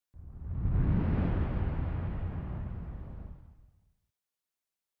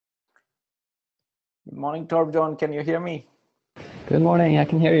Good morning, Torbjorn. Can you hear me? Good morning, I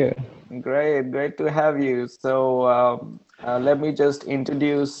can hear you. Great to have you. So let me just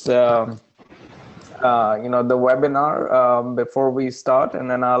introduce, the webinar before we start, and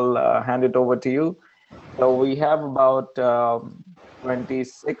then I'll hand it over to you. So we have about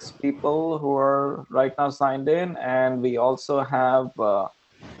 26 people who are right now signed in, and we also have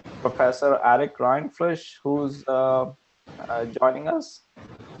Professor Eric Reinfleisch, who's joining us.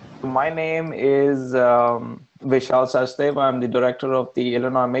 My name is Vishal Sachdeva. I'm the director of the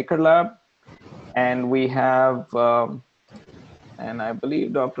Illinois Maker Lab. And we have, and I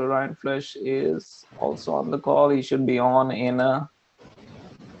believe Dr. Reinfleisch is also on the call. He should be on in a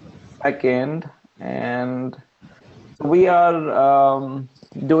second. And so we are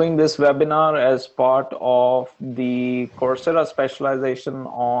doing this webinar as part of the Coursera specialization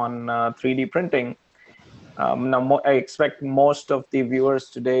on 3D printing. Now, I expect most of the viewers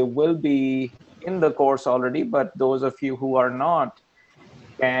today will be in the course already, but those of you who are not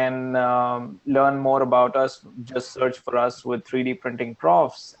can learn more about us. Just search for us with 3D printing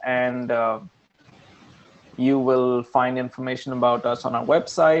profs, and you will find information about us on our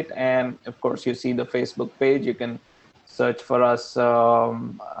website. And of course, you see the Facebook page. You can search for us,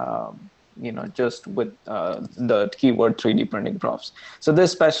 just with the keyword 3D printing profs. So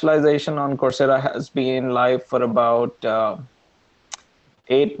this specialization on Coursera has been live for about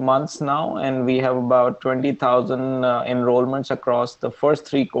 8 months now, and we have about 20,000 enrollments across the first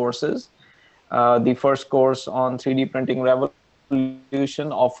 3 courses. The first course on 3D printing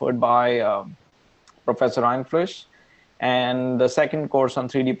revolution offered by Professor Reinfleisch, and the second course on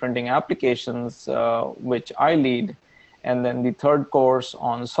 3D printing applications, which I lead, and then the third course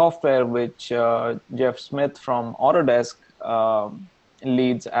on software, which Jeff Smith from Autodesk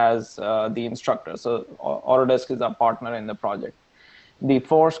leads as the instructor. So Autodesk is our partner in the project. The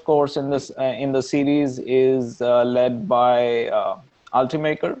fourth course in this in the series is led by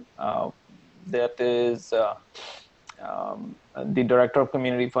Ultimaker. That is the director of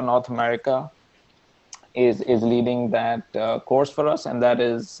community for North America is leading that course for us, and that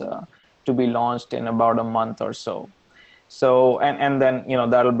is to be launched in about a month or so. So and then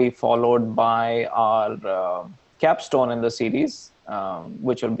that'll be followed by our capstone in the series,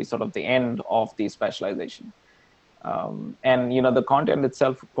 which will be sort of the end of the specialization. And the content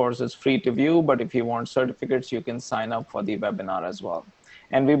itself, of course, is free to view, but if you want certificates, you can sign up for the webinar as well.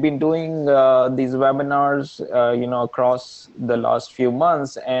 And we've been doing these webinars, across the last few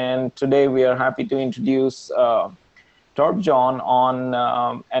months. And today we are happy to introduce Torbjorn on,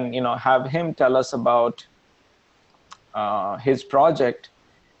 and have him tell us about his project,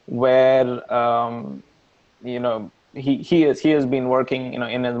 where he has been working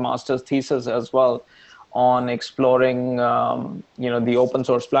in his master's thesis as well on exploring the open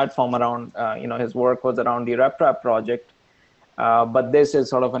source platform around his work was around the RepRap project. But this is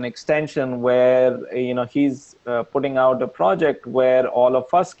sort of an extension where he's putting out a project where all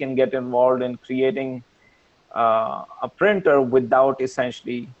of us can get involved in creating a printer without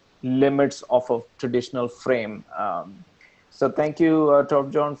essentially limits of a traditional frame. So thank you,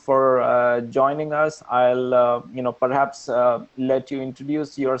 Torbjorn, for joining us. I'll perhaps let you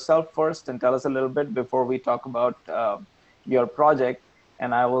introduce yourself first and tell us a little bit before we talk about your project.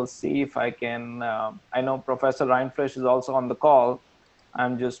 And I will see if I can, I know Professor Reinfleisch is also on the call.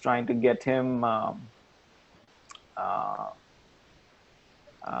 I'm just trying to get him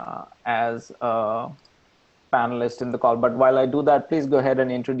as a panelist in the call. But while I do that, please go ahead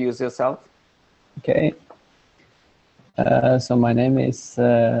and introduce yourself. Okay. So my name is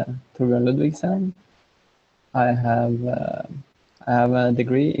Torbjorn Ludvigsen. I have a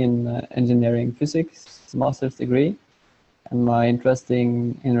degree in engineering physics, master's degree. And my interest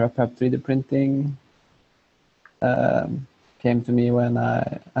in RepRap 3D printing came to me when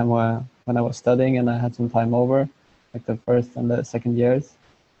I was studying and I had some time over, like the first and the second years.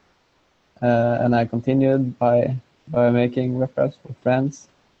 And I continued by making RepRaps with friends.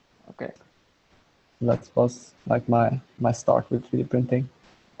 Okay. That was like my start with 3D printing.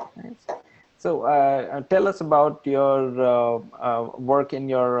 Nice. So tell us about your work in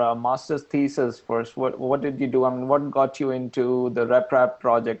your master's thesis first. What did you do? I mean, what got you into the RepRap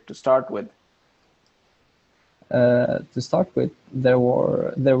project to start with? To start with, there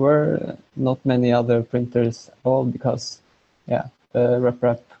were not many other printers at all because, the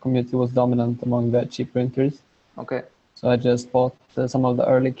RepRap community was dominant among the cheap printers. Okay. So I just bought some of the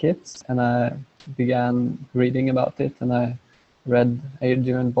early kits and I began reading about it, and I read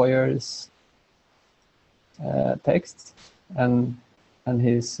Adrian Boyer's texts and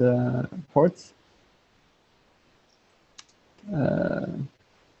his reports.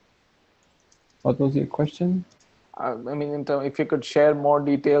 What was your question? I mean, if you could share more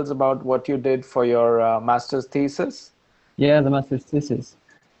details about what you did for your master's thesis. Yeah, the master's thesis.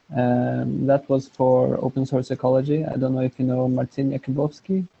 That was for open source ecology. I don't know if you know Marcin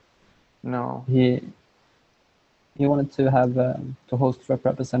Jakubowski. No. He wanted to have to host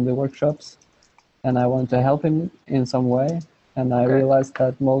RepRap assembly workshops, and I wanted to help him in some way. And I Okay. realized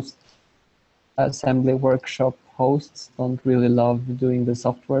that most assembly workshop hosts don't really love doing the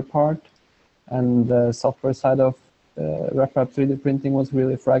software part, and the software side of RepRap 3D printing was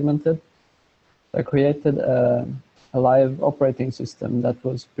really fragmented. So I created a live operating system that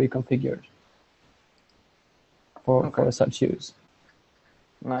was pre-configured for such use.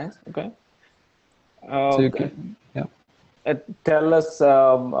 Nice. Okay. So you could, yeah. Tell us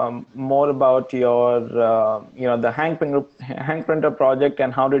more about your, the Hangprinter project,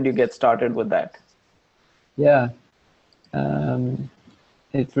 and how did you get started with that? Yeah,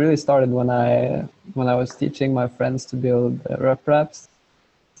 it really started when I was teaching my friends to build RepRaps,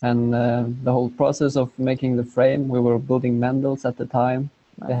 and the whole process of making the frame. We were building mandals at the time.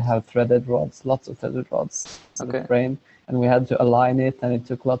 Nice. They have threaded rods, lots of threaded rods in the Okay. frame, and we had to align it, and it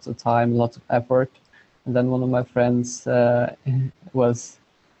took lots of time, lots of effort. And then one of my friends was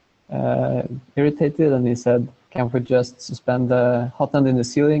irritated, and he said, "Can't we just suspend the hot end in the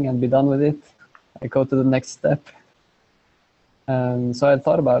ceiling and be done with it? I go to the next step." And so I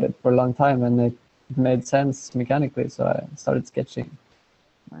thought about it for a long time, and it made sense mechanically, so I started sketching.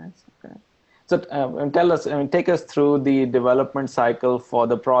 Nice. Okay. So tell us, take us through the development cycle for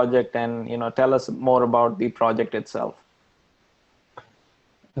the project, and tell us more about the project itself.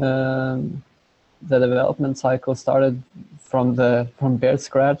 The development cycle started from bare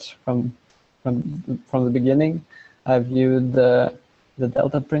scratch, from the beginning. I viewed the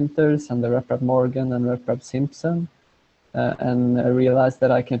Delta printers and the RepRap Morgan and RepRap Simpson, and I realized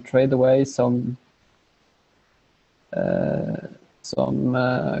that I can trade away some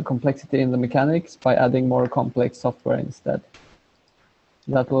complexity in the mechanics by adding more complex software instead.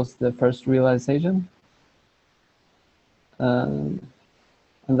 That was the first realization.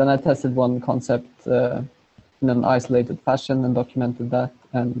 And then I tested one concept in an isolated fashion and documented that,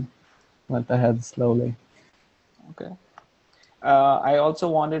 and went ahead slowly. Okay. I also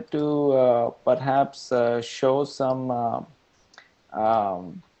wanted to perhaps show some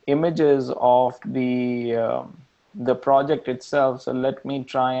images of the project itself. So let me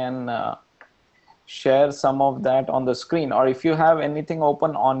try and share some of that on the screen. Or if you have anything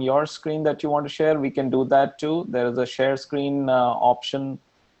open on your screen that you want to share, we can do that too. There is a share screen option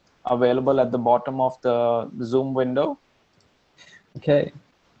available at the bottom of the Zoom window. Okay.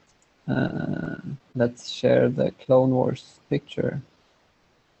 Let's share the Clone Wars picture.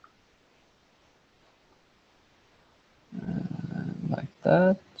 Like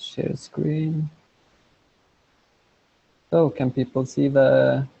that, share screen. So can people see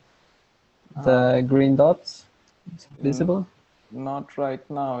the green dots? Is it visible? Not right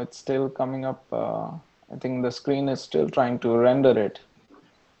now. It's still coming up. I think the screen is still trying to render it.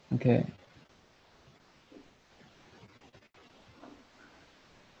 Okay.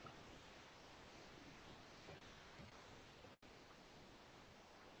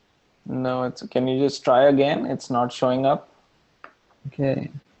 No, can you just try again? It's not showing up. Okay,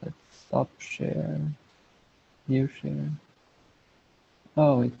 let's stop share. New share.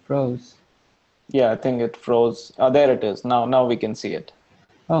 Oh, it froze. Yeah, I think it froze. Oh, there it is. Now we can see it.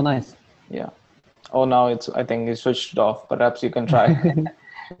 Oh, nice. Yeah. Oh, now I think it's switched off. Perhaps you can try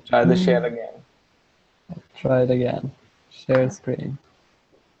try the share again. Try it again. Share screen.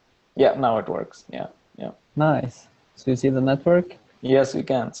 Yeah, now it works. Yeah. Nice. So you see the network? Yes, we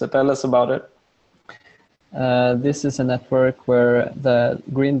can. So tell us about it. This is a network where the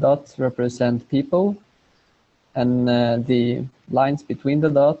green dots represent people, and the lines between the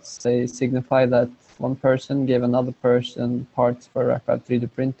dots, they signify that one person gave another person parts for a RepRap 3D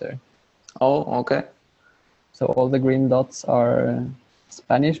printer. Oh, okay. So all the green dots are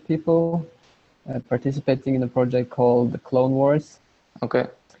Spanish people participating in a project called the Clone Wars. Okay.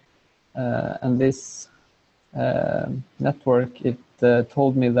 And this network, it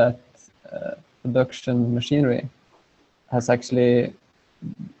told me that production machinery has actually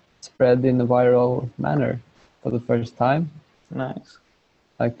spread in a viral manner for the first time. Nice.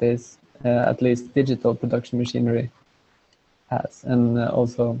 Like this, at least digital production machinery has. And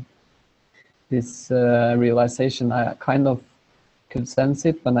also this realization, I kind of could sense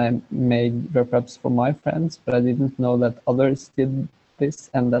it when I made RepRaps for my friends, but I didn't know that others did this,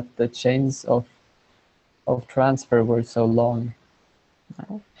 and that the chains of transfer were so long.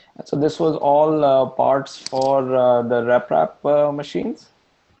 So this was all parts for the RepRap machines?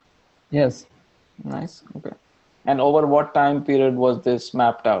 Yes. Nice. Okay. And over what time period was this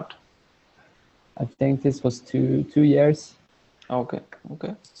mapped out? I think this was two years. Okay.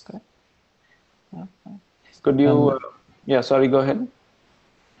 Okay. Okay. Yeah. Could And you? Yeah. Sorry. Go ahead.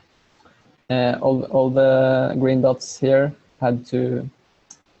 all the green dots here had to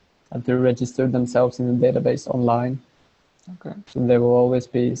register themselves in the database online. Okay. So there will always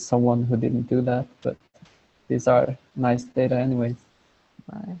be someone who didn't do that, but these are nice data anyways.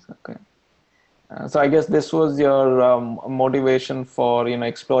 Nice. Okay. So I guess this was your motivation for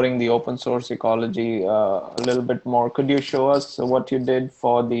exploring the open source ecology a little bit more. Could you show us what you did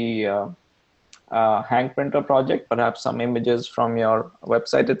for the Hangprinter project? Perhaps some images from your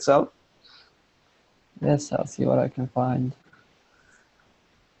website itself. Yes, I'll see what I can find.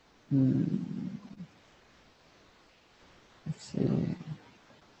 Let's see.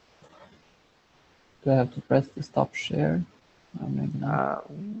 Do I have to press the stop share? Oh, maybe not.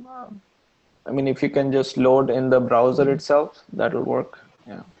 I mean, if you can just load in the browser itself, that'll work.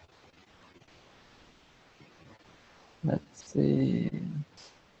 Yeah. Let's see.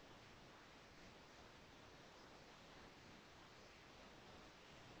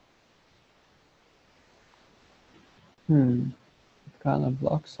 It kind of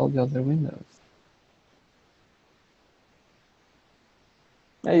blocks all the other windows.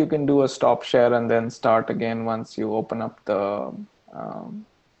 Yeah, you can do a stop share and then start again once you open up the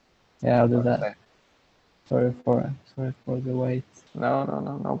Yeah, I'll do website. that. Sorry for the wait.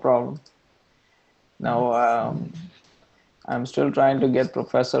 No problem. Now, I'm still trying to get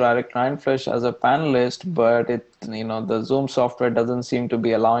Professor Eric Reinfleisch as a panelist, but the Zoom software doesn't seem to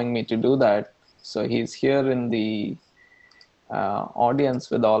be allowing me to do that. So he's here in the audience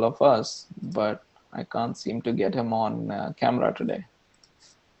with all of us, but I can't seem to get him on camera today.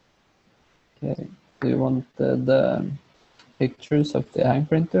 Okay. Do you want the pictures of the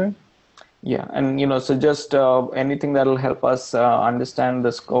Hangprinter? Yeah, and so just anything that'll help us understand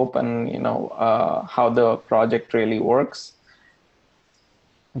the scope and how the project really works.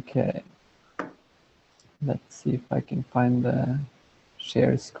 Okay. Let's see if I can find the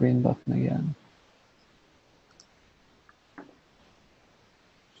share screen button again.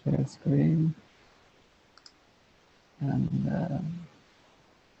 Share screen. And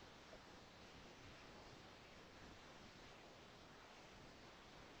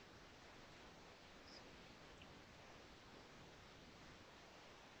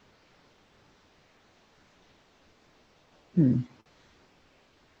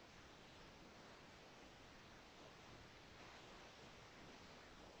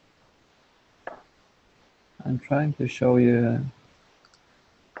I'm trying to show you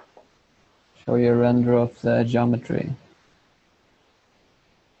a render of the geometry.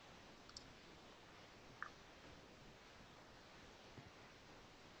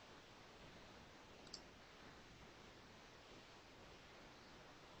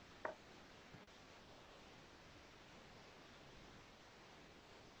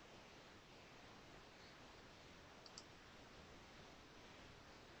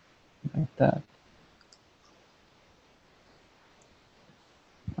 Like that.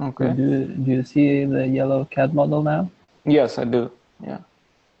 Okay. Do you see the yellow CAD model now? Yes, I do. Yeah.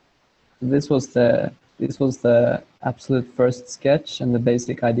 This was the absolute first sketch and the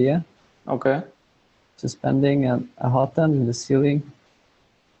basic idea. Okay. Suspending a hot end in the ceiling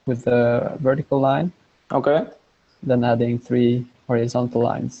with a vertical line, Okay. then adding 3 horizontal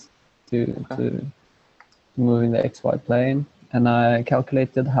lines to move in the XY plane. And I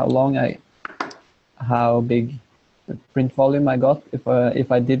calculated how big the print volume I got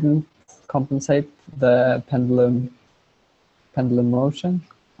if I didn't compensate the pendulum motion.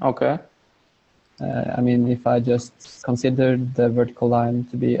 Okay. I mean, if I just considered the vertical line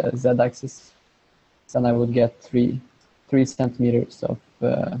to be a z-axis, then I would get 3 centimeters of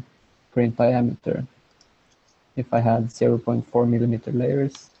print diameter if I had 0.4 millimeter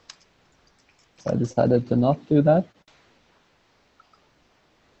layers. So I decided to not do that.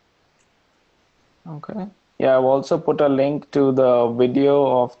 Okay. Yeah, I've also put a link to the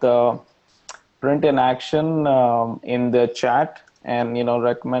video of the print in action in the chat, and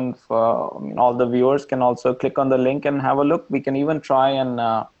recommend for all the viewers can also click on the link and have a look. We can even try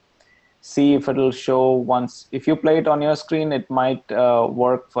and see if it'll show once. If you play it on your screen, it might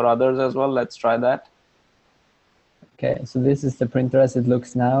work for others as well. Let's try that. Okay, so this is the printer as it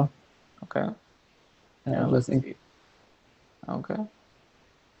looks now. Okay. Yeah, let's see. Okay.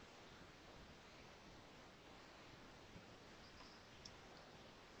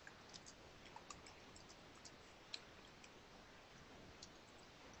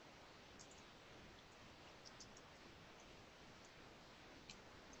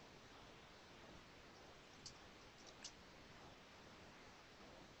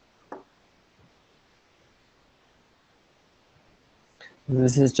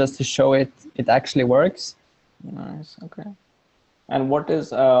 This is just to show it actually works. Nice. Okay. And what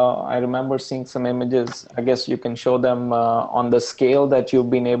is, I remember seeing some images, I guess you can show them on the scale that you've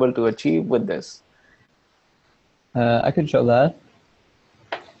been able to achieve with this. I could show that.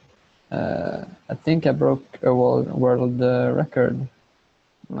 I think I broke a world record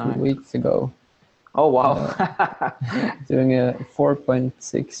 2 weeks ago. Oh, wow. Doing a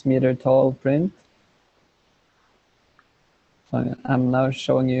 4.6 meter tall print. So I'm now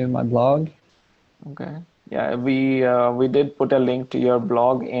showing you my blog. Okay. Yeah, we did put a link to your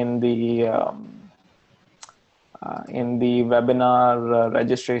blog in the webinar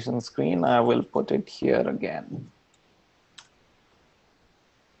registration screen. I will put it here again.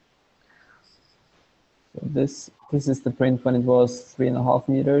 So this is the print when it was 3.5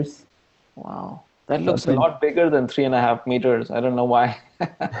 meters. Wow, that looks a lot bigger than 3.5 meters. I don't know why.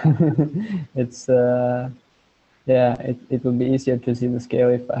 It's yeah, it would be easier to see the scale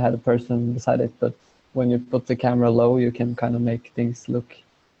if I had a person beside it, but when you put the camera low, you can kind of make things look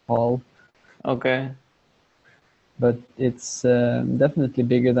tall. Okay. But it's definitely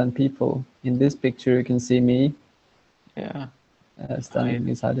bigger than people. In this picture, you can see me. Yeah. Standing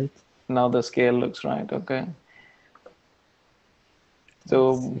beside it. Now the scale looks right. Okay.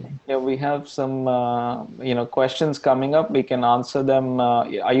 So yeah, we have some questions coming up. We can answer them.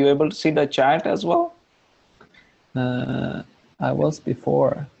 Are you able to see the chat as well? I was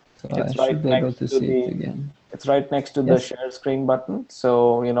before, so it's I should be able to see it again. It's right next to the share screen button.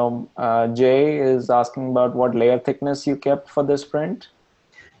 So Jay is asking about what layer thickness you kept for this print.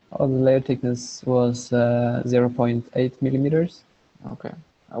 Oh, the layer thickness was 0.8 millimeters. Okay.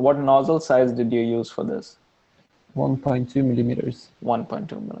 What nozzle size did you use for this? 1.2 millimeters.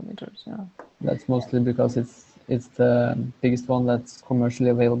 1.2 millimeters, yeah. That's mostly because it's the biggest one that's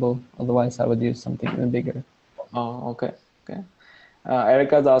commercially available. Otherwise, I would use something even bigger. Oh, okay. Okay.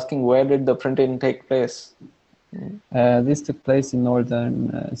 Erica's asking, where did the printing take place? This took place in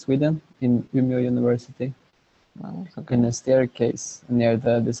northern Sweden, in Umeå University. Nice, okay. In a staircase near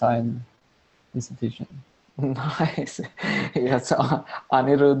the design institution. Nice. Yes,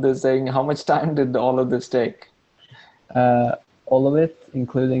 Anirudh is saying, how much time did all of this take? All of it,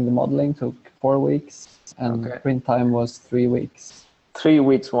 including the modeling, took 4 weeks, and print time was 3 weeks. 3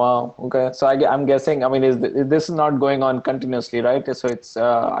 weeks, wow. Okay, so I'm guessing, I mean, is this not going on continuously, right? So it's,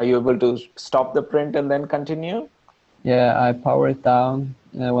 are you able to stop the print and then continue? Yeah, I power it down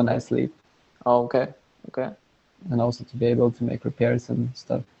when I sleep. Oh, okay, okay. And also to be able to make repairs and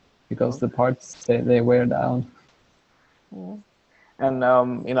stuff, because the parts, they wear down. Yeah. And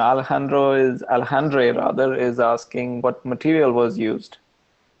Alejandre is asking what material was used.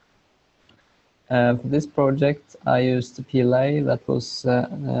 For this project, I used a PLA that was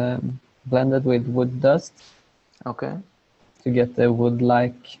blended with wood dust. Okay. To get the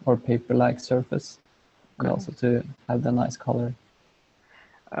wood-like or paper-like surface, and also to have the nice color.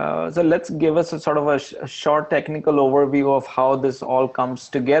 So let's give us a sort of a short technical overview of how this all comes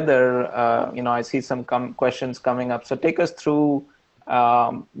together. I see some questions coming up. So take us through,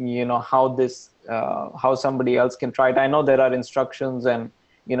 how this, how somebody else can try it. I know there are instructions and,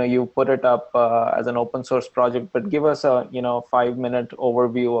 you put it up as an open source project, but give us a, 5-minute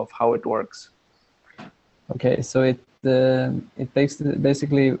overview of how it works. Okay, so it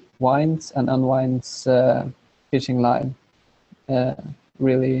basically winds and unwinds fishing line.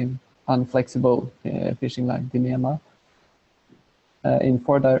 Really unflexible fishing line dilemma in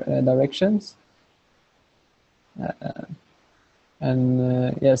 4 directions.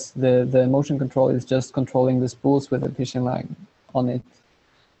 Yes, the motion control is just controlling the spools with the fishing line on it.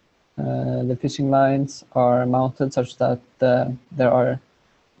 The fishing lines are mounted such that there are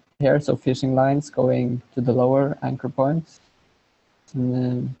pairs of fishing lines going to the lower anchor points.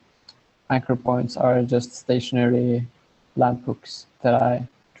 And anchor points are just stationary lamp hooks that I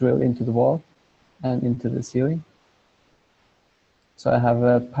drill into the wall and into the ceiling. So I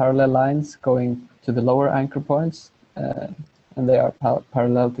have parallel lines going to the lower anchor points, and they are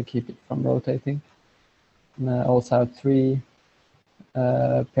parallel to keep it from rotating. And I also have 3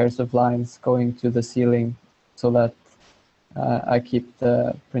 pairs of lines going to the ceiling so that I keep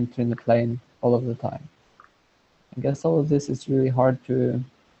the printer in the plane all of the time. I guess all of this is really hard to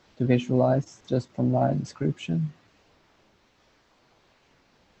visualize just from my description.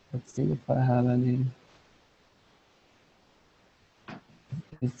 Let's see if I have any.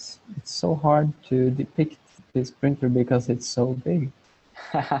 It's so hard to depict this printer because it's so big.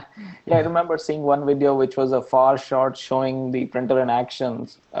 Yeah, I remember seeing one video which was a far shot showing the printer in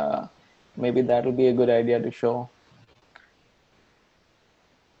actions. Maybe that would be a good idea to show.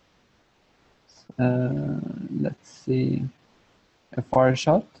 Let's see. A far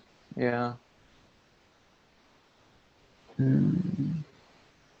shot? Yeah.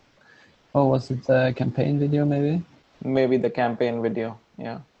 Oh, was it a campaign video maybe? Maybe the campaign video.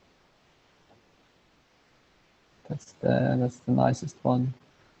 Yeah. That's the nicest one.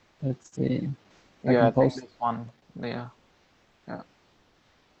 Let's see. I Yeah, can I think post. this one. Yeah. Yeah.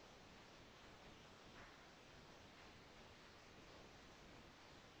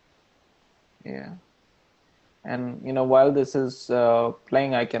 Yeah. And while this is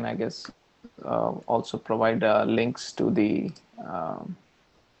playing, I can, I guess, also provide links to the.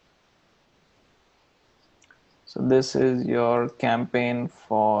 So this is your campaign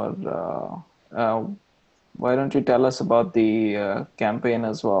for. Why don't you tell us about the campaign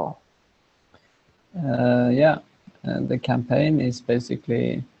as well? Yeah, the campaign is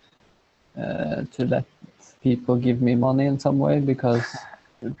basically to let people give me money in some way, because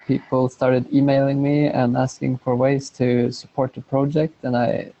people started emailing me and asking for ways to support the project, and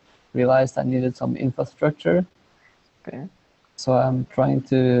I realized I needed some infrastructure. Okay. So I'm trying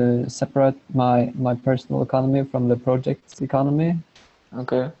to separate my personal economy from the project's economy.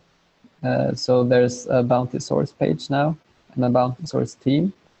 Okay. So there's a bounty source page now and a bounty source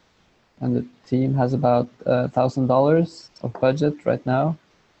team. And the team has about $1,000 of budget right now.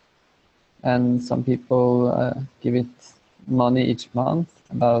 And some people give it money each month,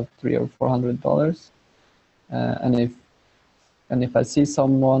 about $300 or $400. And if I see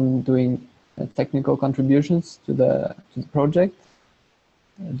someone doing technical contributions to the project,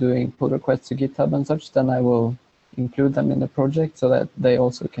 doing pull requests to GitHub and such, then I will include them in the project so that they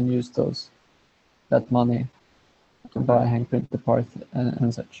also can use that money to buy Hangprinter parts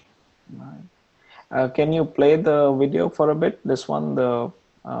and such. Right. Can you play the video for a bit? This one, to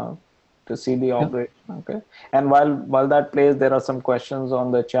see the operation. Okay. And while that plays, there are some questions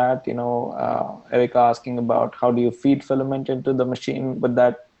on the chat. Erica asking about how do you feed filament into the machine with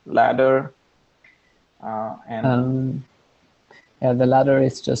that ladder? Yeah, the ladder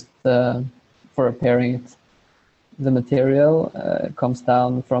is just for repairing it. The material comes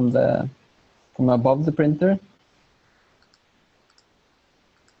down from above the printer.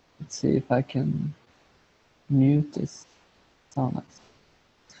 Let's see if I can mute this. Oh, nice.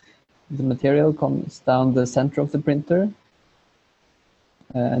 The material comes down the center of the printer,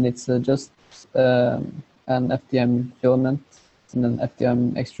 and it's just an FDM filament and an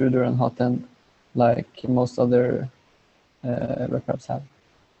FDM extruder and hot end, like most other reprobs have.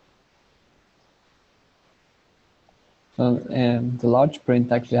 So the large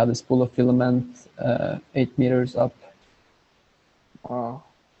print actually had a spool of filament 8 meters up. Wow.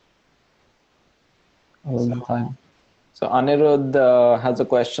 All the time. So Anirudh has a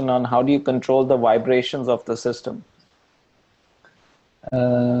question on how do you control the vibrations of the system?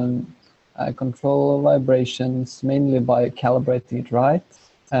 I control vibrations mainly by calibrating it right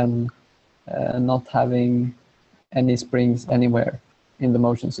and not having any springs anywhere in the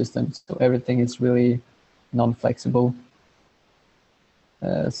motion system. So everything is really non-flexible.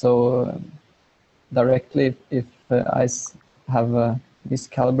 So directly, if I have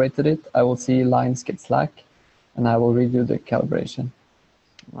miscalibrated it, I will see lines get slack, and I will redo the calibration.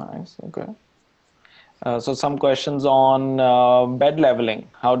 Nice. Okay. So some questions on bed leveling.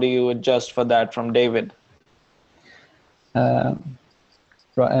 How do you adjust for that from David? Bed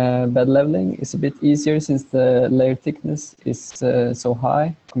leveling is a bit easier since the layer thickness is so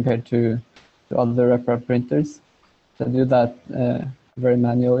high compared to other reprap printers. To do that very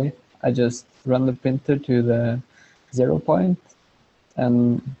manually, I just run the printer to the 0 point,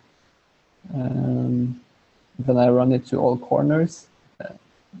 and then I run it to all corners,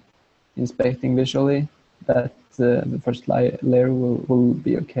 inspecting visually that the first layer will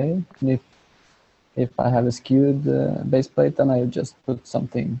be okay. And if I have a skewed base plate, then I just put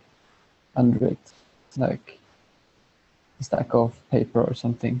something under it, like a stack of paper or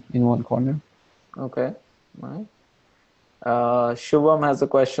something in one corner. Okay. Right. Shubham has a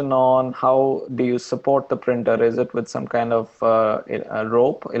question on how do you support the printer? Is it with some kind of a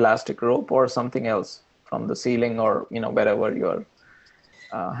rope, elastic rope, or something else from the ceiling or wherever you're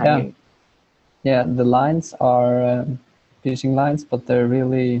hanging? Yeah, the lines are fishing lines, but they're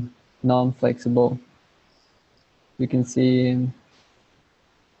really non-flexible. You can see,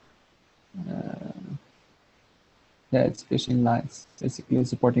 yeah, it's fishing lines, basically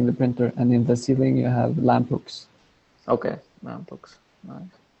supporting the printer. And in the ceiling, you have lamp hooks. Okay, lamp hooks. Nice.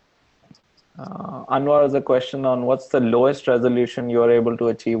 Anwar has a question on what's the lowest resolution you're able to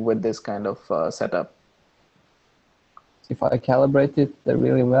achieve with this kind of setup? If I calibrate it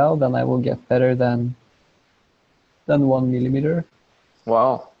really well, then I will get better than 1 millimeter.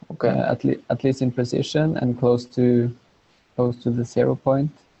 Wow. Okay. At least in precision, and close to close to the 0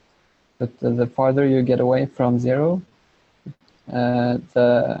 point. But the farther you get away from 0,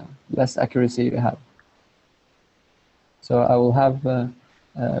 the less accuracy you have. So I will have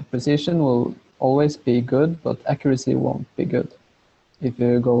precision will always be good, but accuracy won't be good if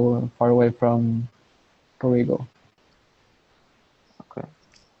you go far away from where we go. Okay.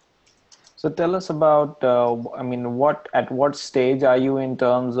 So tell us about, I mean, at what stage are you in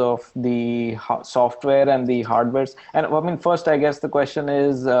terms of the software and the hardwares? And I mean, first, I guess the question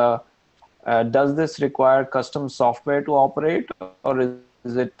is, does this require custom software to operate, or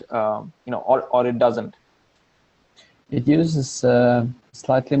is it, or it doesn't? It uses a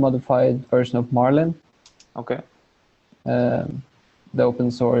slightly modified version of Marlin. Okay. The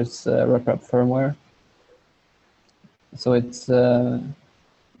open source RepRap firmware. So it's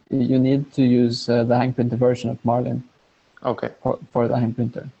you need to use the Hangprinter version of Marlin. Okay. For the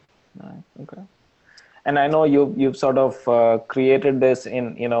Hangprinter. Right. Okay. And I know you've sort of created this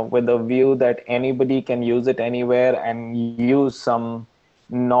in with a view that anybody can use it anywhere and use some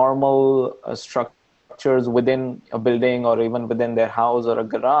normal structures within a building or even within their house or a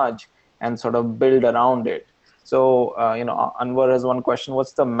garage and sort of build around it. So Anwar has one question: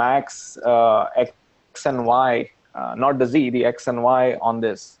 what's the max X and Y, not the Z, the X and Y on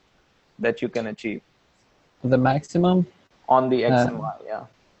this that you can achieve? The maximum on the X and Y, yeah.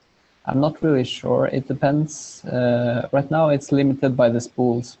 I'm not really sure. It depends. Right now, it's limited by the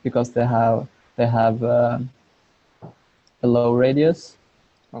spools because they have a low radius.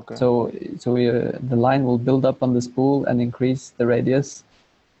 Okay. So the line will build up on the spool and increase the radius.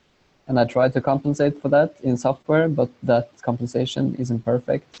 And I try to compensate for that in software, but that compensation isn't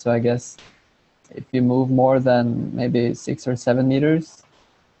perfect. So I guess if you move more than maybe 6 or 7 meters,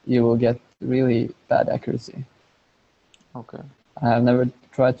 you will get really bad accuracy. Okay. I have never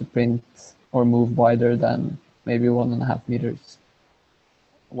tried to print or move wider than maybe 1.5 meters.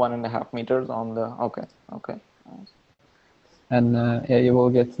 1.5 meters on the, okay. Nice. And yeah, you will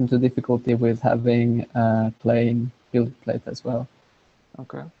get into difficulty with having a plain build plate as well.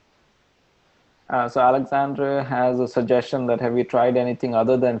 Okay. So Alexandre has a suggestion that have you tried anything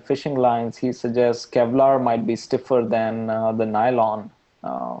other than fishing lines? He suggests Kevlar might be stiffer than the nylon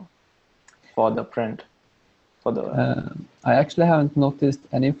for the print. I actually haven't noticed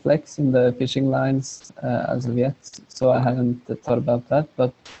any flex in the fishing lines as of yet, so I haven't thought about that.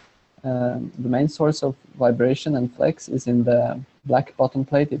 But the main source of vibration and flex is in the black bottom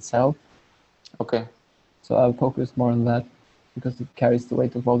plate itself. Okay. So I'll focus more on that because it carries the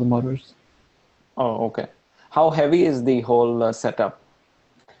weight of all the motors. Oh, okay. How heavy is the whole setup?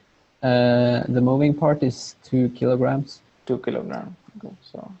 The moving part is 2 kilograms. 2 kilograms. Okay,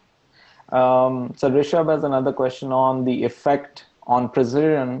 so Rishabh has another question on the effect on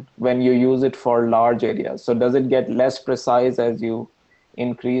precision when you use it for large areas. So does it get less precise as you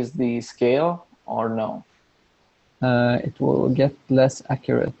increase the scale or no? It will get less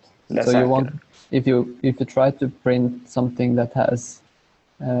accurate. You want, if you try to print something that has,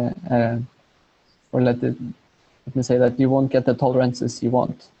 or let me say that you won't get the tolerances you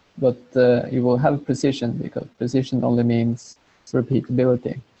want, but you will have precision because precision only means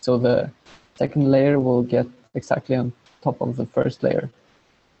repeatability. So the second layer will get exactly on top of the first layer,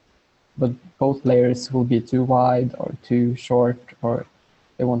 but both layers will be too wide or too short, or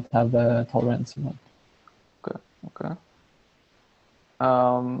they won't have the tolerance you want. Okay.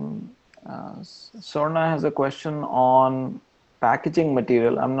 Sorna has a question on packaging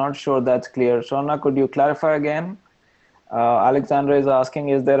material. I'm not sure that's clear. Sorna, could you clarify again? Alexandra is asking,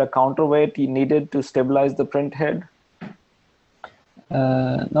 is there a counterweight needed to stabilize the print head?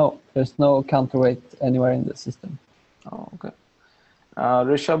 No, there's no counterweight anywhere in the system. Oh, okay.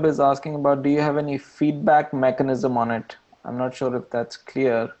 Rishabh is asking about, do you have any feedback mechanism on it? I'm not sure if that's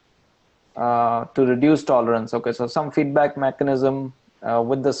clear. To reduce tolerance. Okay, so some feedback mechanism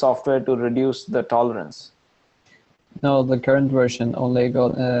with the software to reduce the tolerance. No, the current version only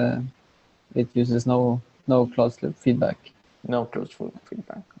it uses no closed loop feedback. No closed loop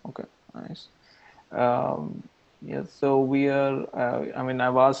feedback. Okay, nice. Yes, so we are, I mean,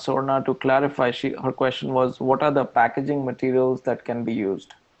 I've asked Sorna to clarify. Her question was, what are the packaging materials that can be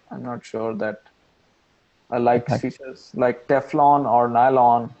used? I'm not sure that, she says, like Teflon or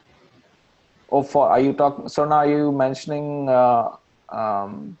nylon. Oh, are you talking, Sorna, are you mentioning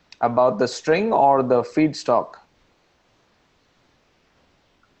about the string or the feedstock?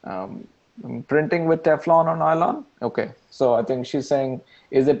 Printing with Teflon or nylon? Okay, so I think she's saying,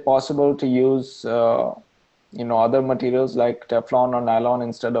 is it possible to use other materials like Teflon or nylon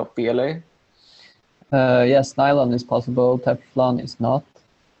instead of PLA? Yes, nylon is possible. Teflon is not.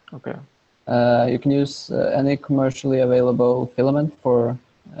 Okay. You can use any commercially available filament for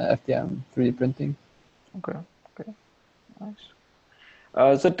FDM 3D printing. Okay. Okay. Nice.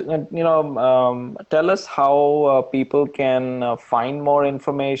 Tell us how people can find more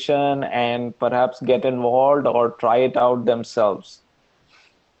information and perhaps get involved or try it out themselves.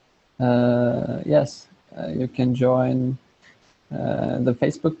 Yes, you can join the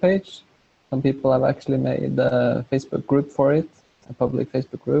Facebook page. Some people have actually made a Facebook group for it, a public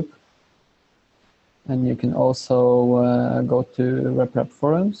Facebook group. And you can also go to RepRap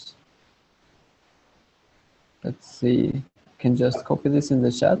forums. Let's see, I can just copy this in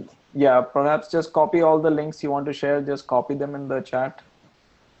the chat. Yeah, perhaps just copy all the links you want to share, just copy them in the chat.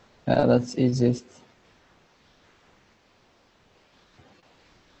 Yeah, that's easiest.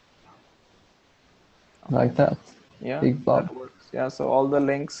 Like that. Yeah, Big blob. that works. Yeah, so all the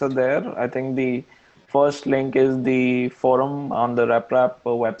links are there. I think the first link is the forum on the RepRap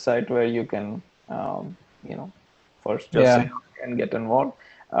website where you can, first just say okay and get involved.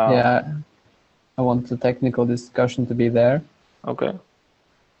 Yeah, I want the technical discussion to be there. Okay.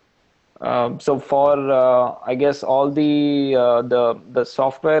 So for I guess all the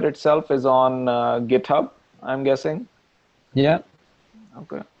software itself is on GitHub, I'm guessing. Yeah.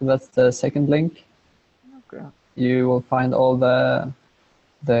 Okay. That's the second link. Okay. You will find all the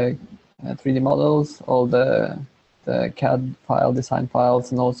 3D models, all the CAD file design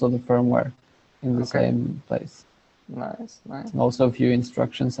files, and also the firmware in the same place. Nice, nice. And also a few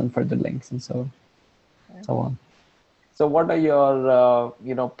instructions and further links and so on. So what are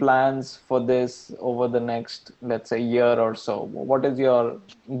your plans for this over the next, let's say, year or so? What is your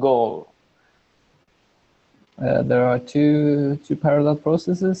goal? There are two parallel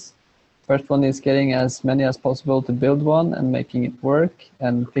processes. First one is getting as many as possible to build one and making it work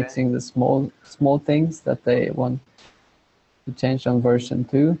and fixing the small things that they want to change on version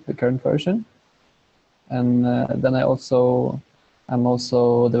 2, the current version. And then I'm also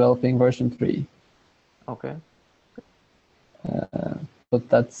developing version 3. Okay. But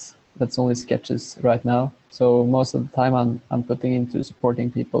that's only sketches right now. So most of the time I'm putting into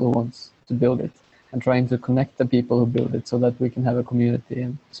supporting people who wants to build it and trying to connect the people who build it so that we can have a community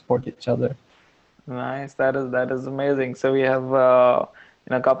and support each other. Nice. That is amazing. So we have a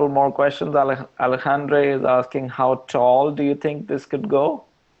couple more questions. Alejandro is asking, how tall do you think this could go?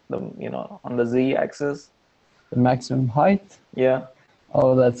 On the Z-axis. The maximum height? Yeah.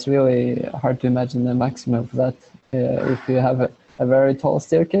 Oh, that's really hard to imagine the maximum of that. If you have a very tall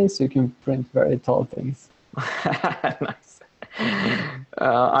staircase, you can print very tall things. Nice.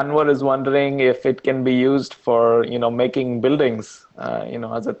 Anwar is wondering if it can be used for making buildings,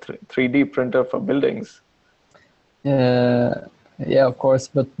 as a 3D printer for buildings. Yeah, of course,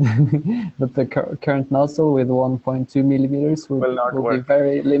 but but the current nozzle with 1.2 millimeters will be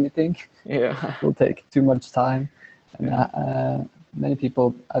very limiting. Yeah, it will take too much time, and many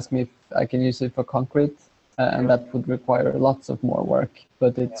people ask me if I can use it for concrete, and that would require lots of more work.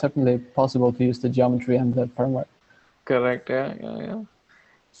 But it's certainly possible to use the geometry and the firmware. Correct. Yeah.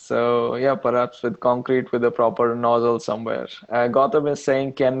 So yeah, perhaps with concrete with a proper nozzle somewhere. Gautam is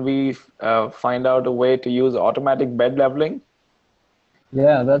saying, can we find out a way to use automatic bed leveling?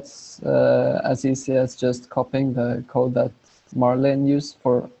 Yeah, that's as easy as just copying the code that Marlin used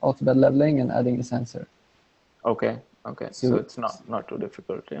for auto bed leveling and adding a sensor. Okay. So it's not too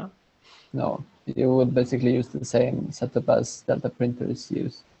difficult, yeah? No, you would basically use the same setup as Delta printers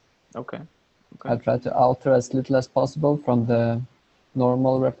use. Okay. I try to alter as little as possible from the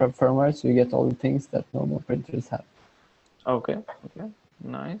normal RepRap firmware, so you get all the things that normal printers have. Okay.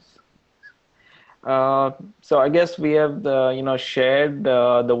 Nice. So I guess we have shared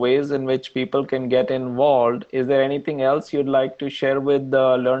the ways in which people can get involved. Is there anything else you'd like to share with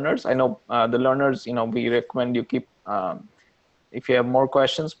the learners? I know the learners, we recommend you keep, if you have more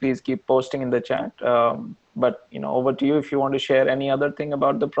questions, please keep posting in the chat. But over to you if you want to share any other thing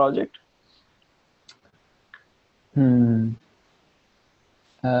about the project.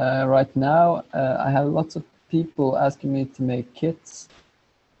 Right now, I have lots of people asking me to make kits.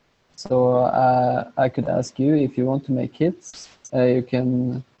 So I could ask you, if you want to make kits, you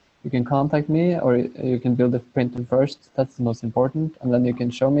can contact me, or you can build a printer first. That's the most important, and then you can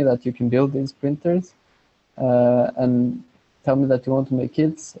show me that you can build these printers, and tell me that you want to make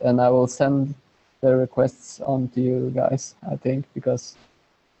kits, and I will send the requests on to you guys. I think because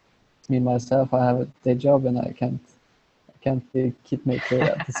me myself, I have a day job and I can't be kit maker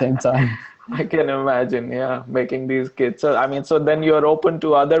at the same time. I can imagine, yeah, making these kits. So I mean, so then you're open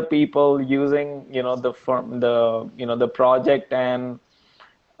to other people using, the project and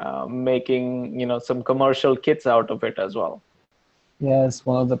making, some commercial kits out of it as well. Yes,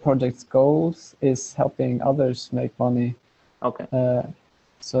 one of the project's goals is helping others make money. Okay.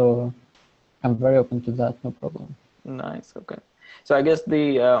 So I'm very open to that, no problem. Nice. Okay. So I guess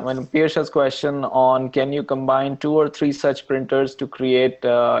the when Pierce's question on can you combine 2 or 3 such printers to create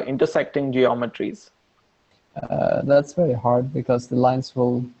intersecting geometries? That's very hard because the lines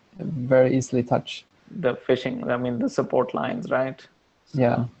will very easily touch. The fishing, I mean the support lines, right? So,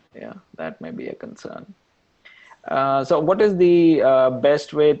 Yeah. yeah, that may be a concern. So what is the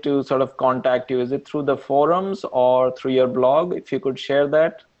best way to sort of contact you? Is it through the forums or through your blog? If you could share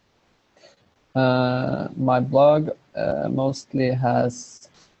that. My blog mostly has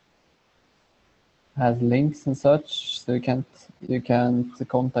links and such, so you can't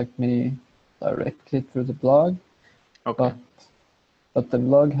contact me directly through the blog. Okay. But the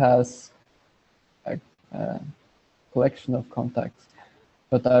blog has a collection of contacts.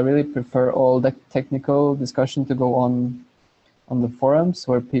 But I really prefer all the technical discussion to go on the forums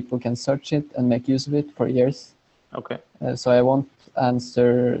where people can search it and make use of it for years. Okay. So I won't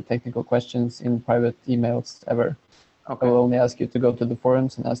answer technical questions in private emails ever. Okay. I will only ask you to go to the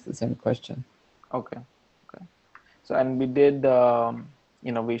forums and ask the same question. Okay. Okay. So, and we did,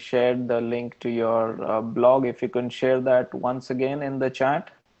 we shared the link to your blog. If you can share that once again in the chat.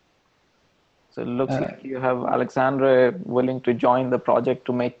 So it looks like you have Alexandre willing to join the project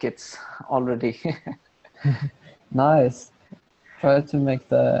to make kits already. Nice. Try to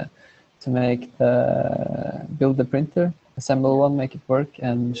build the printer, assemble one, make it work,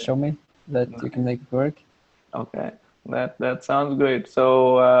 and show me that you can make it work. Okay, that sounds great.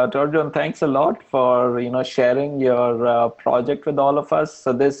 So Torbjorn, thanks a lot for sharing your project with all of us.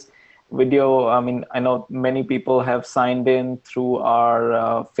 So this video, I mean, I know many people have signed in through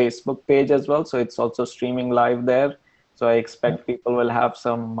our Facebook page as well, so it's also streaming live there. So I expect people will have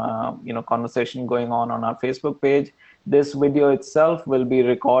some conversation going on our Facebook page. This video itself will be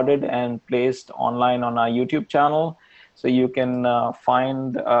recorded and placed online on our YouTube channel, so you can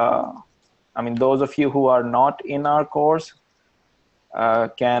find. I mean, those of you who are not in our course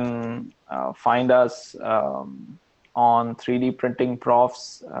can find us on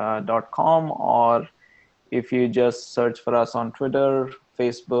 3dprintingprofs.com, or if you just search for us on Twitter,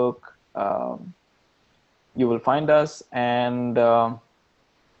 Facebook, you will find us. And so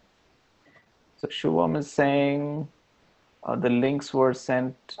Shubham is saying the links were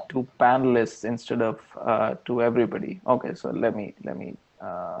sent to panelists instead of to everybody. Okay, so let me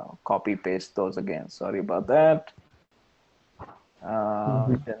copy paste those again. Sorry about that.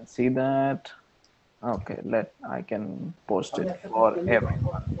 Didn't see that. Okay, I can post it for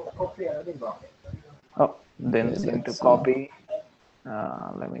everyone. Oh, didn't seem to copy.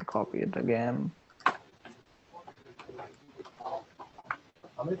 Let me copy it again.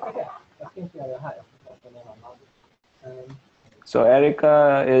 So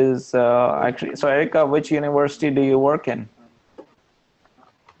Erica is actually, so Erica, which university do you work in?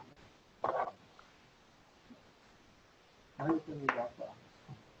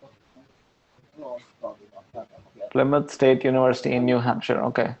 Plymouth State University in New Hampshire.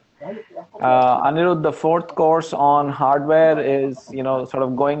 Okay. Anirudh, the 4th course on hardware is, sort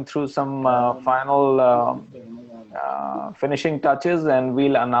of going through some final finishing touches, and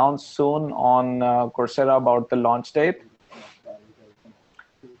we'll announce soon on Coursera about the launch date.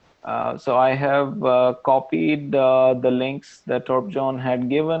 So I have copied the links that Torbjorn had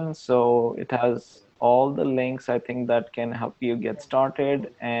given. So it has all the links, I think, that can help you get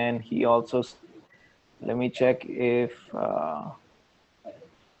started. And he also, let me check if,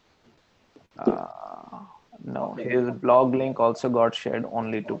 no, his blog link also got shared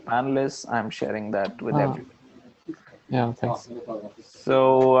only to panelists. I'm sharing that with everyone. Yeah, thanks.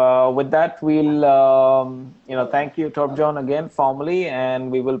 So with that, we'll, thank you, Torbjorn, again formally,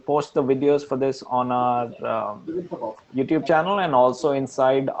 and we will post the videos for this on our YouTube channel and also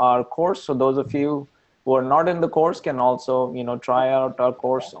inside our course. So those of you who are not in the course can also, try out our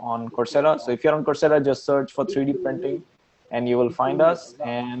course on Coursera. So if you're on Coursera, just search for 3D printing and you will find us.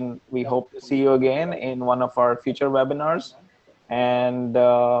 And we hope to see you again in one of our future webinars. And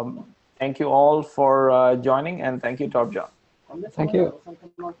thank you all for joining, and thank you, Torbjorn. Thank you.